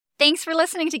Thanks for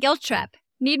listening to Guilt Trip.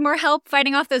 Need more help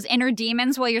fighting off those inner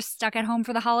demons while you're stuck at home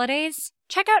for the holidays?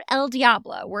 Check out El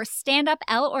Diablo, where stand-up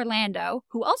Elle Orlando,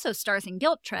 who also stars in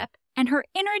Guilt Trip, and her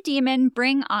inner demon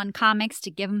bring on comics to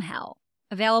give 'em hell.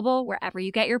 Available wherever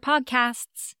you get your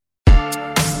podcasts.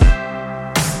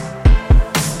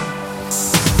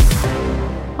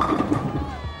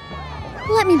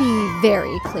 Let me be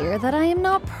very clear that I am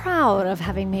not proud of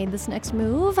having made this next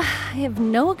move. I have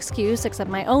no excuse except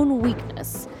my own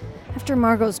weakness. After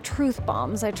Margot's truth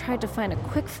bombs, I tried to find a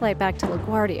quick flight back to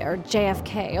LaGuardia or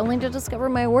JFK, only to discover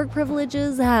my work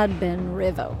privileges had been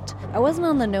revoked. I wasn't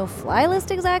on the no-fly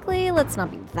list exactly, let's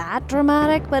not be that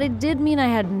dramatic, but it did mean I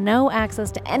had no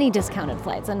access to any discounted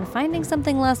flights, and finding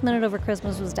something last minute over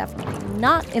Christmas was definitely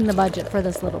not in the budget for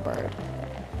this little bird.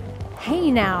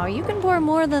 Hey now, you can pour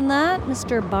more than that,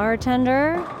 Mr.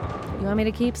 Bartender. You want me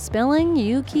to keep spilling?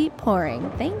 You keep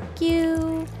pouring. Thank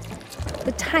you.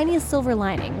 The tiniest silver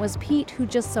lining was Pete, who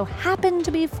just so happened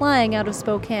to be flying out of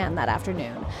Spokane that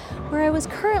afternoon, where I was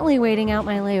currently waiting out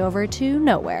my layover to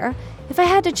nowhere. If I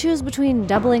had to choose between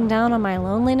doubling down on my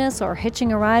loneliness or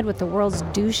hitching a ride with the world's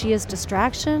douchiest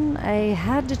distraction, I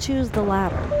had to choose the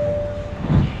latter.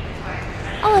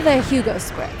 I'll have a Hugo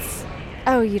Spritz.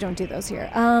 Oh, you don't do those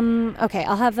here. Okay,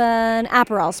 I'll have an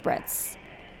Aperol Spritz.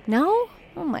 No?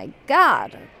 Oh my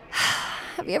God.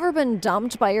 Have you ever been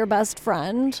dumped by your best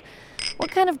friend?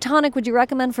 What kind of tonic would you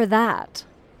recommend for that?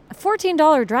 A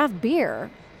 $14 draft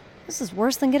beer? This is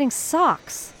worse than getting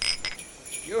socks.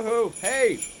 Yoo-hoo!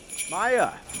 Hey!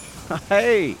 Maya!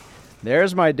 Hey!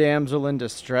 There's my damsel in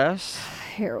distress.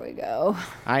 Here we go.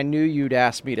 I knew you'd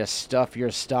ask me to stuff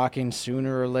your stocking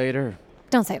sooner or later.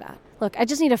 Don't say that. Look, I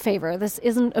just need a favor. This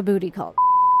isn't a booty call.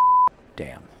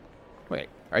 Damn. Wait,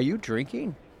 are you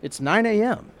drinking? It's 9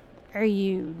 a.m. Are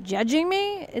you judging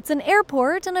me? It's an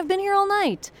airport and I've been here all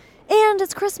night. And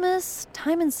it's Christmas.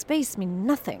 Time and space mean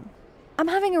nothing. I'm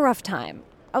having a rough time.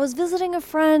 I was visiting a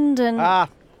friend and...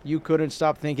 You couldn't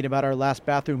stop thinking about our last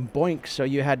bathroom boink, so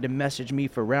you had to message me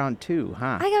for round 2,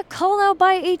 huh? I got called out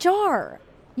by HR.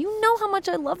 You know how much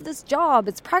I love this job.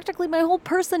 It's practically my whole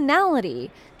personality.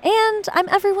 And I'm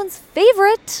everyone's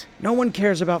favorite. No one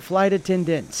cares about flight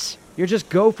attendants. You're just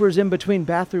gophers in between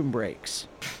bathroom breaks.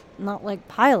 Not like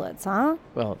pilots, huh?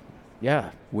 Well,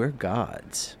 yeah, we're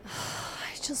gods.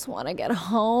 I just want to get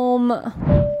home.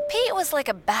 Pete was like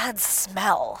a bad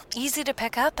smell, easy to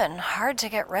pick up and hard to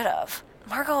get rid of.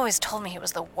 Margot always told me he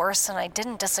was the worst, and I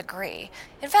didn't disagree.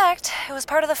 In fact, it was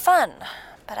part of the fun.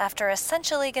 But after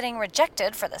essentially getting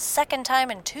rejected for the second time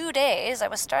in 2 days, I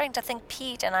was starting to think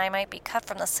Pete and I might be cut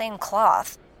from the same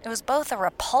cloth. It was both a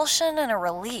repulsion and a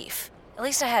relief. At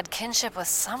least I had kinship with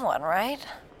someone, right?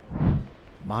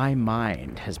 My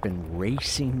mind has been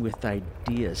racing with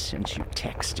ideas since you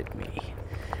texted me.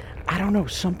 I don't know,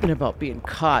 something about being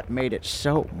caught made it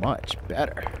so much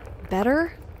better.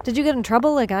 Better? Did you get in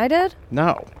trouble like I did?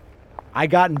 No. I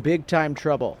got in big-time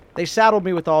trouble. They saddled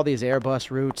me with all these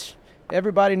Airbus routes.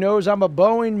 Everybody knows I'm a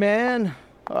Boeing man.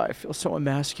 Oh, I feel so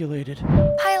emasculated.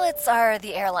 Pilots are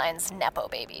the airline's nepo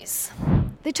babies.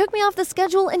 They took me off the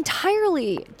schedule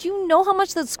entirely. Do you know how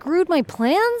much that screwed my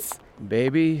plans?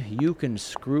 Baby, you can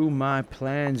screw my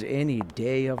plans any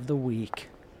day of the week.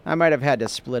 I might have had to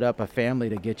split up a family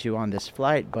to get you on this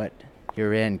flight, but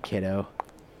you're in, kiddo.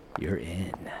 You're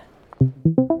in.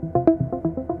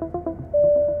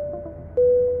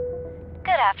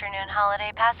 Good afternoon,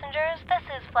 holiday passengers. This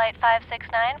is Flight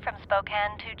 569 from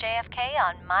Spokane to JFK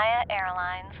on Maya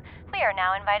Airlines. We are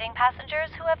now inviting passengers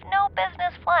who have no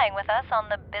business flying with us on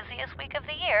the busiest week of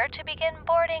the year to begin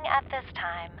boarding at this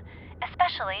time,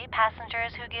 especially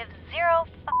passengers who give zero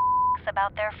fucks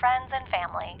about their friends and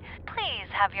family. Please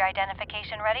have your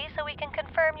identification ready so we can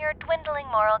confirm your dwindling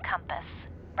moral compass.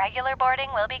 Regular boarding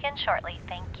will begin shortly.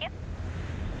 Thank you.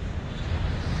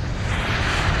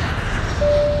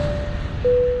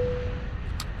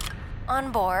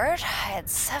 On board, I had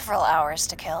several hours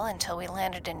to kill until we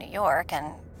landed in New York,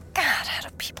 and God, how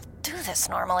do people do this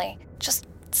normally? Just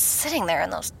sitting there in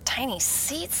those tiny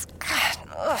seats? God,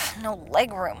 no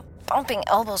leg room, bumping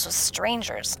elbows with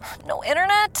strangers, no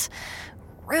internet?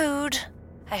 Rude.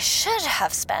 I should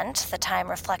have spent the time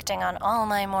reflecting on all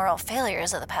my moral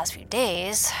failures of the past few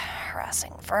days,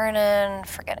 harassing Vernon,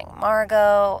 forgetting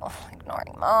Margot,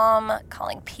 ignoring Mom,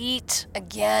 calling Pete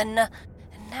again,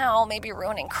 and now maybe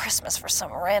ruining Christmas for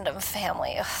some random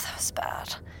family. Ugh, that was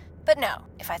bad. But no,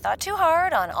 if I thought too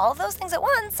hard on all of those things at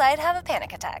once, I'd have a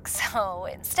panic attack. So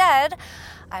instead,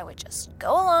 I would just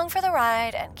go along for the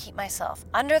ride and keep myself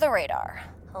under the radar.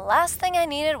 The last thing I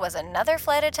needed was another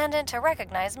flight attendant to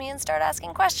recognize me and start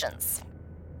asking questions.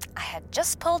 I had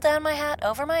just pulled down my hat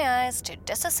over my eyes to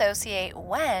disassociate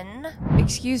when...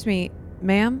 Excuse me,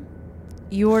 ma'am?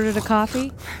 You ordered a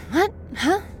coffee? What?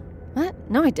 Huh? What?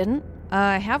 No, I didn't.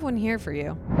 I have one here for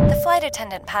you. The flight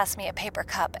attendant passed me a paper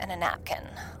cup and a napkin.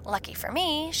 Lucky for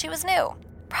me, she was new.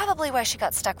 Probably why she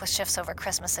got stuck with shifts over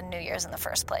Christmas and New Year's in the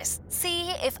first place.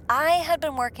 See, if I had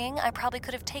been working, I probably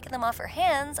could have taken them off her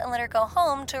hands and let her go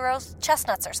home to roast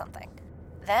chestnuts or something.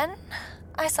 Then,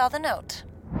 I saw the note.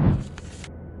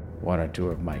 Want a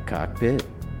tour of my cockpit?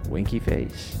 Winky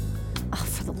face. Oh,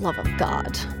 for the love of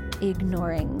God.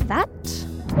 Ignoring that?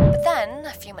 But then,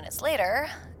 a few minutes later,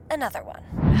 another one.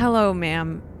 Hello,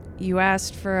 ma'am. You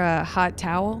asked for a hot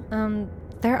towel?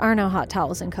 There are no hot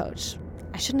towels in Coach.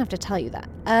 I shouldn't have to tell you that.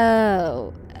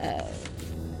 Oh.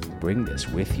 Bring this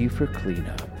with you for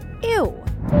cleanup. Ew.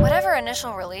 Whatever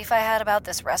initial relief I had about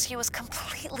this rescue was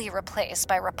completely replaced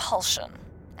by repulsion.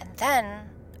 And then,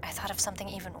 I thought of something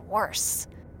even worse.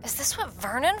 Is this what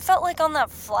Vernon felt like on that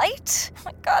flight? Oh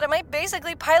my God, am I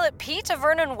basically Pilot Pete to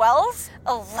Vernon Wells?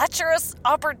 A lecherous,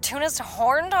 opportunist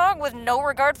horn dog with no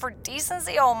regard for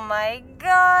decency? Oh my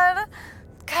God.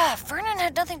 God, Vernon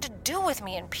had nothing to do with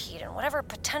me and Pete and whatever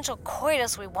potential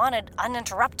coitus we wanted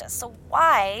uninterrupted. So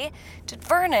why did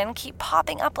Vernon keep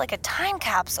popping up like a time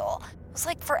capsule? It was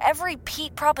like for every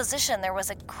Pete proposition, there was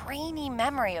a grainy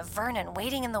memory of Vernon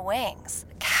waiting in the wings.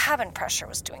 The cabin pressure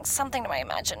was doing something to my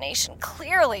imagination,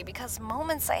 clearly, because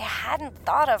moments I hadn't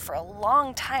thought of for a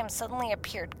long time suddenly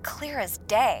appeared clear as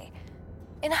day.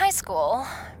 In high school,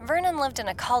 Vernon lived in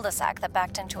a cul-de-sac that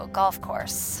backed into a golf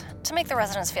course. To make the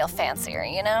residents feel fancier,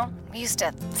 you know? We used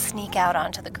to sneak out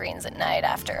onto the greens at night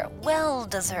after a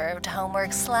well-deserved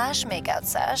homework/makeout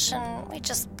sesh, and we'd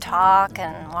just talk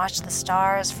and watch the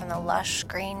stars from the lush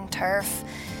green turf.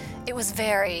 It was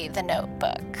very The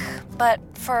Notebook, but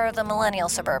for the millennial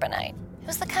suburbanite. It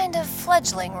was the kind of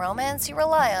fledgling romance you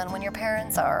rely on when your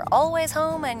parents are always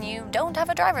home and you don't have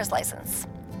a driver's license.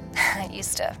 I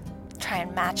used to try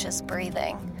and match his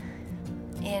breathing.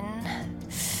 In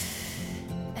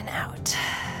and out.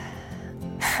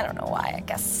 I don't know why, I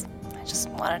guess I just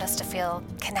wanted us to feel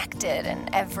connected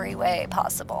in every way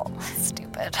possible.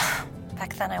 Stupid.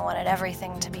 Back then I wanted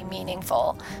everything to be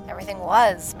meaningful. Everything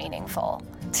was meaningful.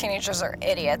 Teenagers are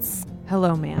idiots.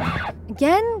 Hello, ma'am.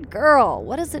 Again? Girl,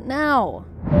 what is it now?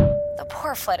 The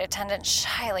poor flight attendant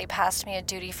shyly passed me a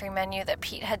duty-free menu that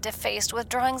Pete had defaced with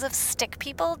drawings of stick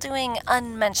people doing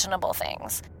unmentionable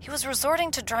things. He was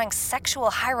resorting to drawing sexual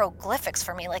hieroglyphics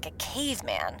for me like a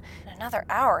caveman. In another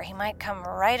hour, he might come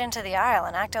right into the aisle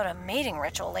and act out a mating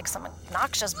ritual like some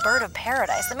obnoxious bird of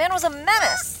paradise. The man was a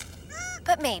menace.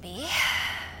 But maybe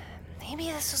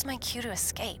this was my cue to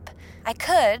escape. I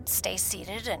could stay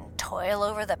seated and toil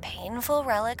over the painful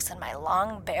relics in my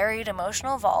long-buried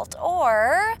emotional vault,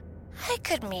 or I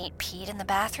could meet Pete in the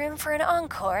bathroom for an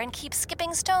encore and keep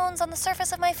skipping stones on the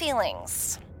surface of my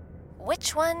feelings.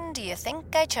 Which one do you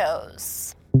think I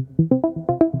chose?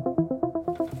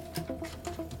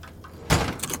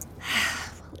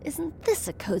 Well, isn't this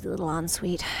a cozy little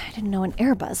ensuite? I didn't know an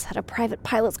Airbus had a private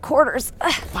pilot's quarters.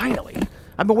 Finally!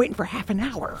 I've been waiting for half an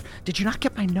hour. Did you not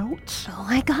get my notes? Oh,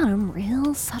 I got him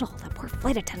real subtle. That poor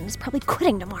flight attendant is probably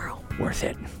quitting tomorrow. Worth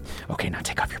it. Okay, now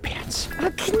take off your pants.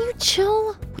 Can you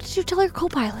chill? What did you tell your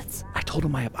co-pilots? I told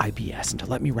them I have IBS and to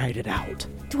let me write it out.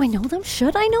 Do I know them?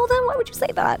 Should I know them? Why would you say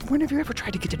that? When have you ever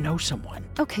tried to get to know someone?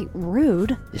 Okay,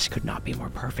 rude. This could not be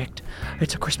more perfect.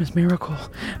 It's a Christmas miracle.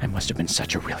 I must have been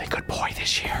such a really good boy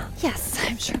this year. Yes,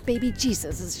 I'm sure baby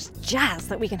Jesus is just jazzed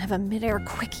that we can have a mid-air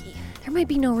quickie. There might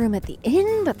be no room at the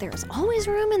inn, but there's always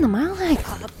room in the Mile High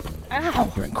Club.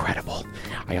 Ow! You're incredible.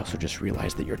 I also just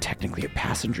realized that you're technically a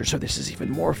passenger, so this is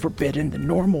even more forbidden than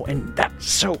normal, and that's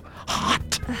so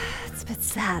hot. It's a bit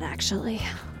sad, actually.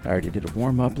 I already did a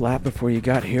warm-up lap before you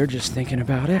got here, just thinking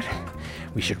about it.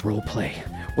 We should role play.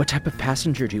 What type of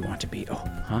passenger do you want to be?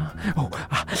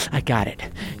 I got it.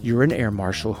 You're an air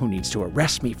marshal who needs to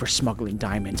arrest me for smuggling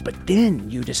diamonds, but then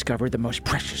you discover the most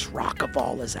precious rock of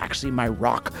all is actually my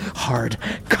rock-hard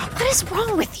cock. What is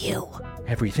wrong with you?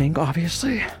 Everything,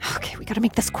 obviously. Okay, we gotta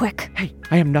make this quick. Hey,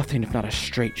 I am nothing if not a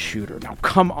straight shooter. Now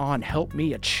come on, help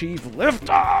me achieve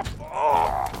liftoff.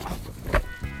 Oh.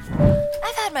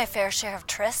 I've had my fair share of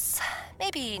trysts.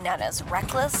 Maybe not as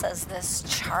reckless as this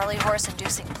Charlie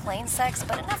horse-inducing plane sex,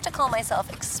 but enough to call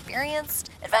myself experienced,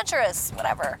 adventurous,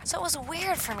 whatever. So it was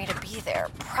weird for me to be there,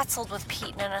 pretzeled with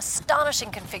Pete in an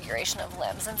astonishing configuration of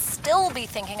limbs, and still be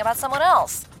thinking about someone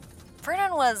else.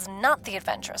 Vernon was not the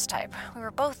adventurous type. We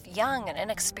were both young and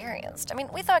inexperienced. I mean,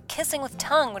 we thought kissing with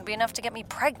tongue would be enough to get me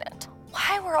pregnant.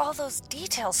 Why were all those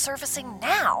details surfacing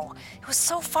now? It was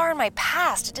so far in my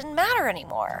past, it didn't matter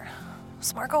anymore.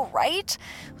 Was Margot right?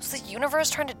 Was the universe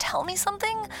trying to tell me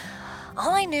something?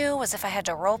 All I knew was if I had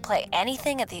to roleplay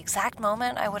anything at the exact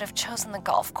moment, I would have chosen the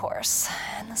golf course.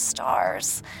 And the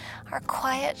stars. Our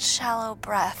quiet, shallow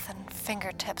breath and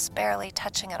fingertips barely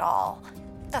touching at all.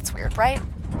 That's weird, right?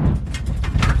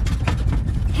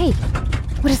 Hey,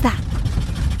 what is that?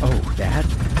 Oh, that?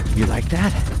 You like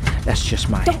that? That's just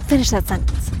my... Don't finish that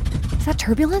sentence. Is that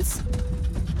turbulence?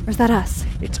 Or is that us?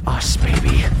 It's us,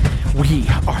 baby. We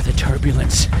are the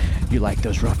turbulence. You like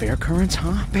those rough air currents,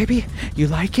 huh, baby? You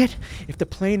like it? If the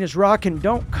plane is rocking,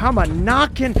 don't come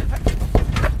a-knocking.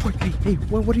 Hey,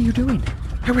 what are you doing?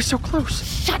 I was so close.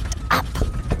 Shut up!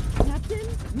 Captain,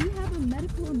 we have a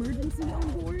medical emergency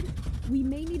on board. We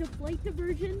may need a flight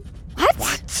diversion.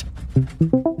 What?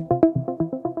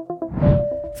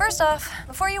 First off,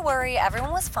 before you worry,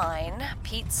 everyone was fine.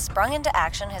 Pete sprung into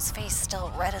action, his face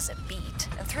still red as a beet.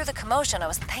 And through the commotion, I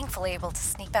was thankfully able to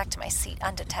sneak back to my seat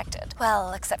undetected.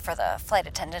 Well, except for the flight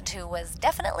attendant who was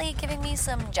definitely giving me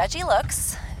some judgy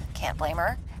looks. Can't blame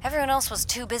her. Everyone else was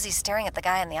too busy staring at the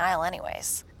guy in the aisle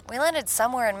anyways. We landed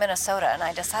somewhere in Minnesota, and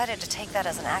I decided to take that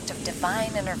as an act of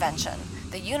divine intervention.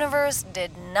 The universe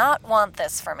did not want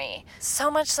this for me. So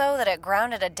much so that it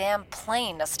grounded a damn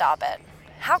plane to stop it.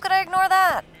 How could I ignore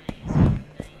that?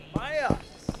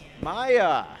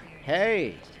 Maya,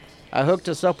 hey. I hooked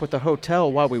us up with the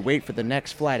hotel while we wait for the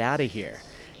next flight out of here.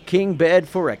 King bed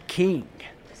for a king.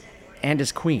 And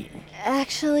his queen.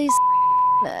 Actually,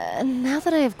 now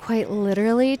that I have quite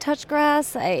literally touched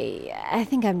grass, I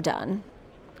think I'm done.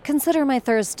 Consider my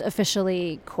thirst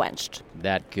officially quenched.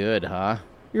 That good, huh?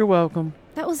 You're welcome.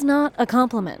 That was not a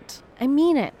compliment. I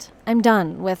mean it. I'm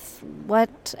done with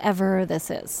whatever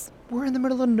this is. We're in the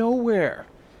middle of nowhere.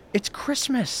 It's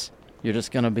Christmas. You're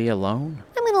just gonna be alone?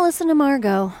 I'm gonna listen to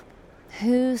Margot,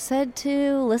 who said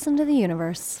to listen to the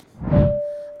universe. Ugh,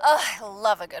 I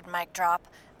love a good mic drop.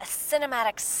 A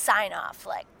cinematic sign-off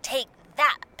like, take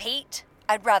that, Pete.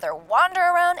 I'd rather wander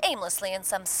around aimlessly in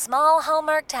some small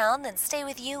Hallmark town than stay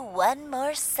with you one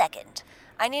more second.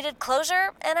 I needed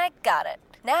closure, and I got it.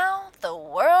 Now, the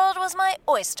world was my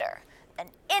oyster. An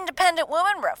independent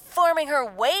woman reforming her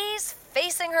ways,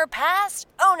 facing her past,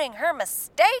 owning her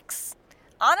mistakes.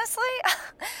 Honestly,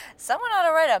 someone ought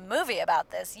to write a movie about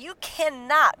this. You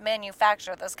cannot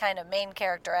manufacture this kind of main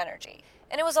character energy.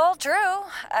 And it was all true.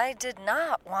 I did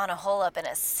not want to hole up in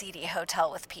a seedy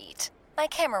hotel with Pete. My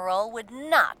camera roll would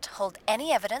not hold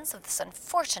any evidence of this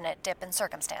unfortunate dip in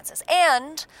circumstances,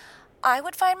 and I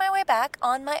would find my way back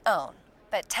on my own.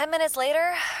 But 10 minutes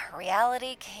later,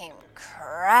 reality came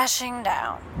crashing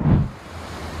down.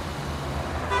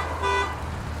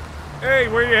 Hey,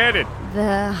 where you headed?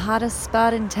 The hottest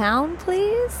spot in town,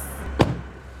 please?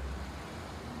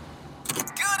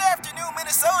 Good afternoon,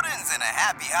 Minnesotans, and a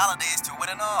happy holidays to one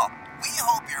and all. We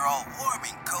hope you're all warm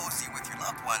and cozy with your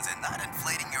loved ones and not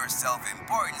inflating your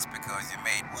self-importance because you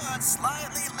made one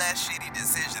slightly less shitty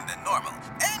decision than normal.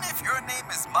 And if your name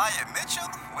is Maya Mitchell,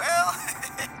 well,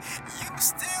 you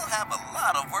still have a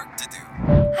lot of work to do.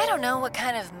 I don't know what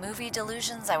kind of movie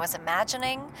delusions I was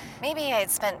imagining. Maybe I'd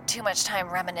spent too much time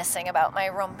reminiscing about my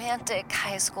romantic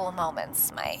high school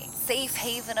moments, my safe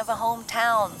haven of a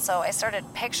hometown, so I started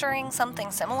picturing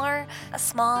something similar. A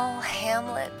small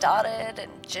hamlet dotted in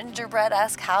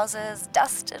gingerbread-esque houses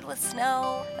dusted with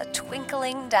snow, a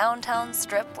twinkling downtown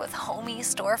strip with homey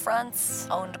storefronts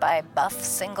owned by buff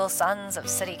single sons of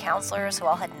city councilors who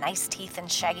all had nice teeth and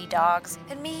shaggy dogs,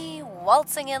 and me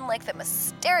waltzing in like the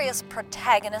mysterious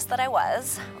protagonist that I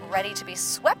was, ready to be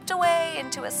swept away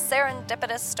into a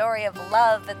serendipitous story of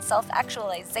love and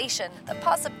self-actualization. The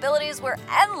possibilities were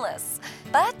endless.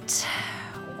 But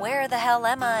where the hell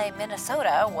am I,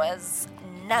 Minnesota, was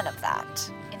none of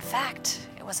that. In fact,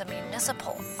 it was a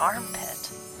municipal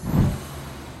armpit.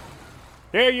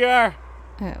 There you are.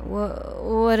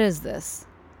 What is this?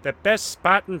 The best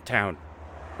spot in town.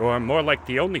 Or more like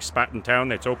the only spot in town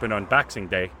that's open on Boxing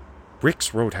Day.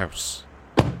 Rick's Roadhouse.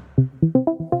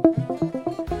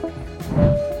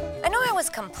 I know I was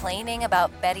complaining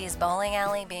about Betty's bowling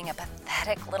alley being a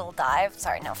pathetic little dive.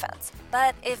 Sorry, no offense.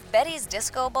 But if Betty's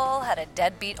disco ball had a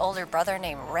deadbeat older brother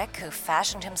named Rick who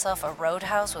fashioned himself a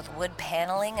roadhouse with wood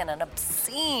paneling and an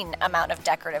obscene amount of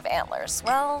decorative antlers,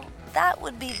 well, that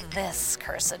would be this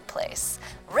cursed place.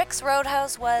 Rick's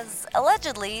Roadhouse was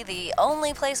allegedly the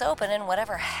only place open in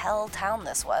whatever hell town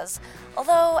this was,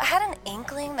 although I had an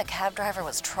inkling the cab driver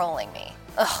was trolling me.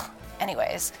 Ugh.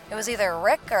 Anyways, it was either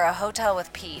Rick or a hotel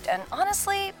with Pete, and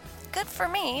honestly, good for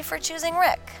me for choosing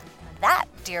Rick. That,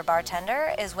 dear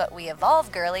bartender, is what we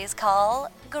Evolve girlies call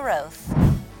growth.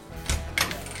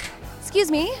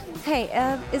 Excuse me. Hey,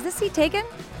 is this seat taken?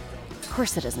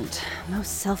 course it isn't.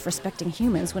 Most self-respecting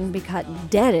humans wouldn't be caught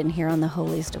dead in here on the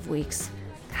holiest of weeks.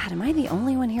 God, am I the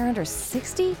only one here under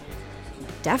 60?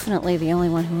 Definitely the only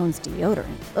one who owns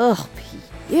deodorant. Ugh,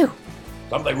 ew.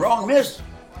 Something wrong, miss?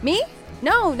 Me?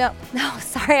 No,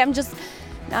 sorry, I'm just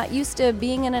not used to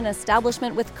being in an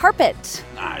establishment with carpet.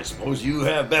 I suppose you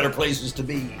have better places to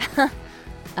be.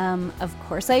 Of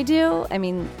course I do. I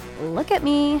mean, look at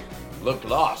me. Look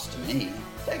lost to me.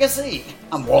 Take a seat.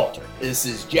 I'm Walter. This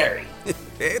is Jerry.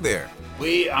 Hey there.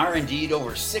 We are indeed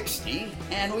over 60,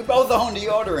 and we both own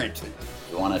deodorant.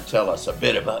 You want to tell us a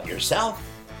bit about yourself?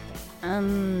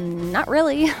 Not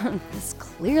really. This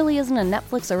clearly isn't a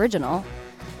Netflix original.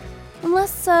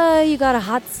 Unless, you got a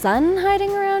hot son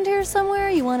hiding around here somewhere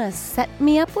you want to set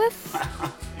me up with?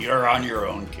 You're on your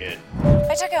own, kid.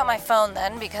 I took out my phone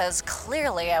then because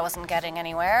clearly I wasn't getting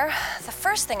anywhere. The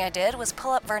first thing I did was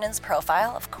pull up Vernon's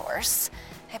profile, of course.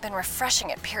 I've been refreshing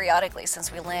it periodically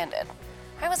since we landed.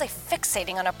 Why was I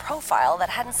fixating on a profile that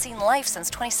hadn't seen life since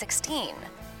 2016?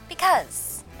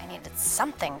 Because I needed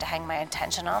something to hang my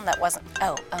attention on that wasn't...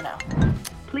 Oh no.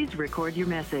 Please record your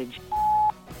message.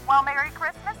 Well, Merry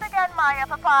Christmas again, Maya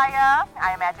Papaya.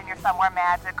 I imagine you're somewhere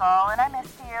magical, and I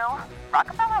missed you.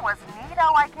 Rockefeller was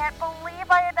neato. I can't believe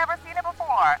I had never seen it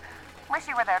before. Wish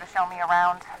you were there to show me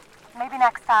around. Maybe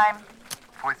next time.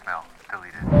 Voicemail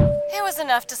deleted. It was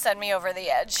enough to send me over the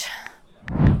edge.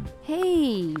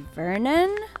 Hey,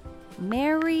 Vernon.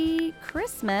 Merry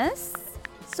Christmas.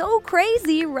 So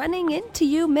crazy running into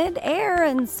you mid-air,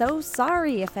 and so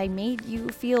sorry if I made you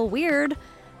feel weird.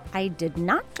 I did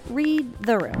not read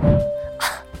the room.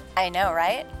 I know,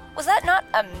 right? Was that not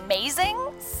amazing?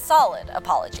 Solid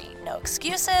apology. No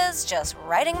excuses, just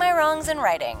righting my wrongs in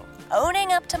writing.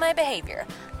 Owning up to my behavior.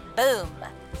 Boom.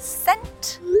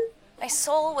 Sent. My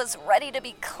soul was ready to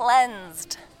be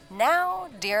cleansed. Now,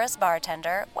 dearest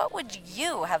bartender, what would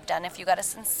you have done if you got a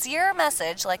sincere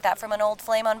message like that from an old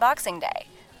flame on Boxing Day?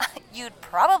 You'd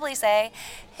probably say,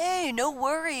 hey, no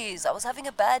worries, I was having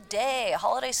a bad day,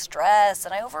 holiday stress,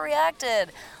 and I overreacted.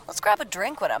 Let's grab a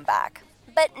drink when I'm back.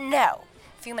 But no.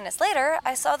 A few minutes later,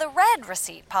 I saw the red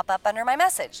receipt pop up under my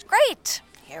message. Great!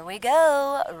 Here we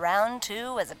go. Round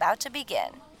 2 is about to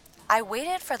begin. I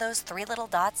waited for those 3 little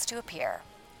dots to appear.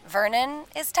 Vernon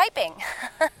is typing.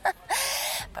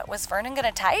 But was Vernon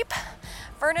gonna type?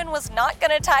 Vernon was not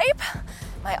gonna type?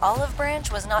 My olive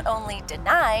branch was not only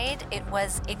denied, it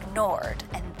was ignored,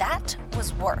 and that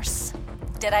was worse.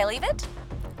 Did I leave it?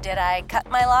 Did I cut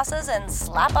my losses and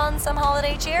slap on some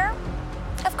holiday cheer?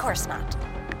 Of course not.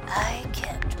 I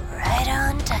kept right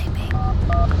on typing.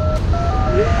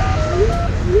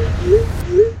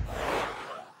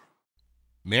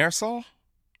 Marisol?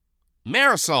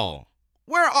 Marisol!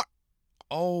 Where are...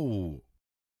 Oh.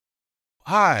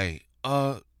 Hi.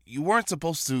 You weren't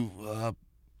supposed to,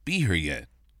 be here yet.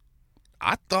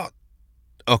 I thought...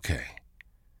 Okay.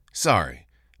 Sorry.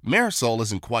 Marisol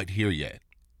isn't quite here yet.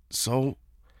 So,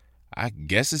 I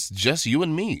guess it's just you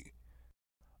and me.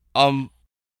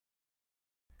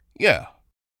 Yeah.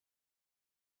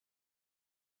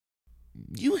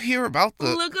 You hear about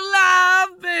the... Look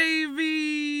alive,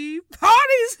 baby!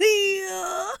 Party's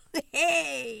here!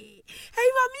 Hey! Hey,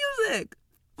 my music!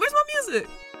 Where's my music?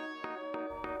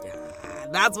 Yeah,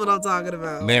 that's what I'm talking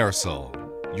about. Marisol,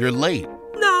 you're late.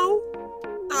 No.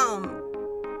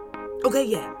 Okay,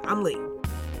 yeah, I'm late.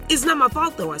 It's not my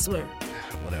fault, though, I swear.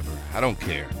 Whatever, I don't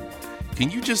care. Can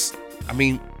you just...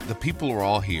 the people are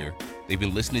all here. They've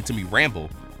been listening to me ramble.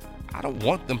 I don't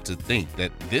want them to think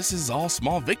that this is all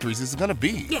small victories is gonna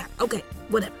be. Yeah, okay,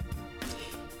 whatever.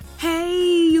 Hey,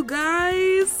 you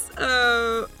guys.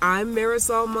 I'm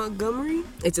Marisol Montgomery.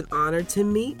 It's an honor to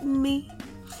meet me.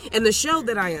 And the show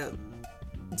that I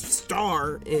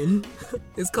star in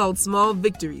is called Small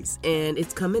Victories, and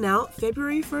it's coming out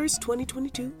February 1st,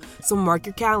 2022, so mark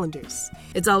your calendars.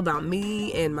 It's all about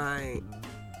me and my...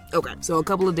 Okay, so a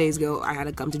couple of days ago, I had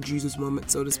a come to Jesus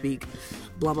moment, so to speak.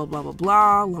 Blah, blah, blah, blah,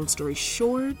 blah. Long story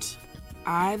short,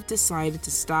 I've decided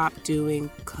to stop doing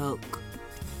coke.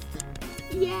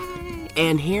 Yay!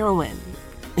 And heroin.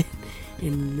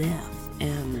 And meth.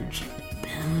 And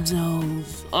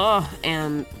benzos.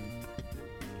 And...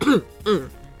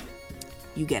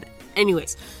 You get it.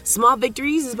 Anyways, Small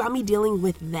Victories is about me dealing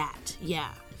with that.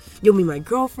 Yeah. You'll meet my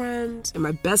girlfriend and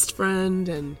my best friend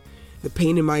and the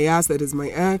pain in my ass that is my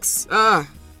ex.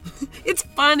 It's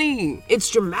funny. It's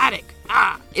dramatic.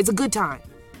 It's a good time.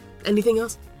 Anything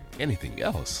else? Anything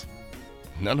else?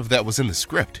 None of that was in the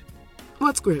script.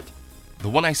 What script? The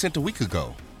one I sent a week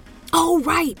ago. Oh,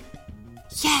 right.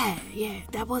 Yeah,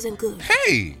 that wasn't good.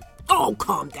 Hey! Oh,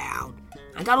 calm down.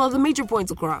 I got all the major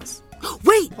points across.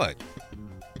 Wait! What?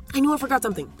 I knew I forgot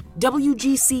something.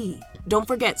 WGC. Don't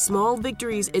forget, Small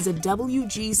Victories is a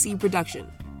WGC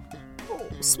production. Oh,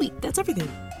 sweet. That's everything.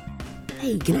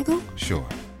 Hey, can I go? Sure.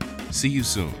 See you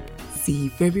soon. See you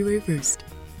February 1st.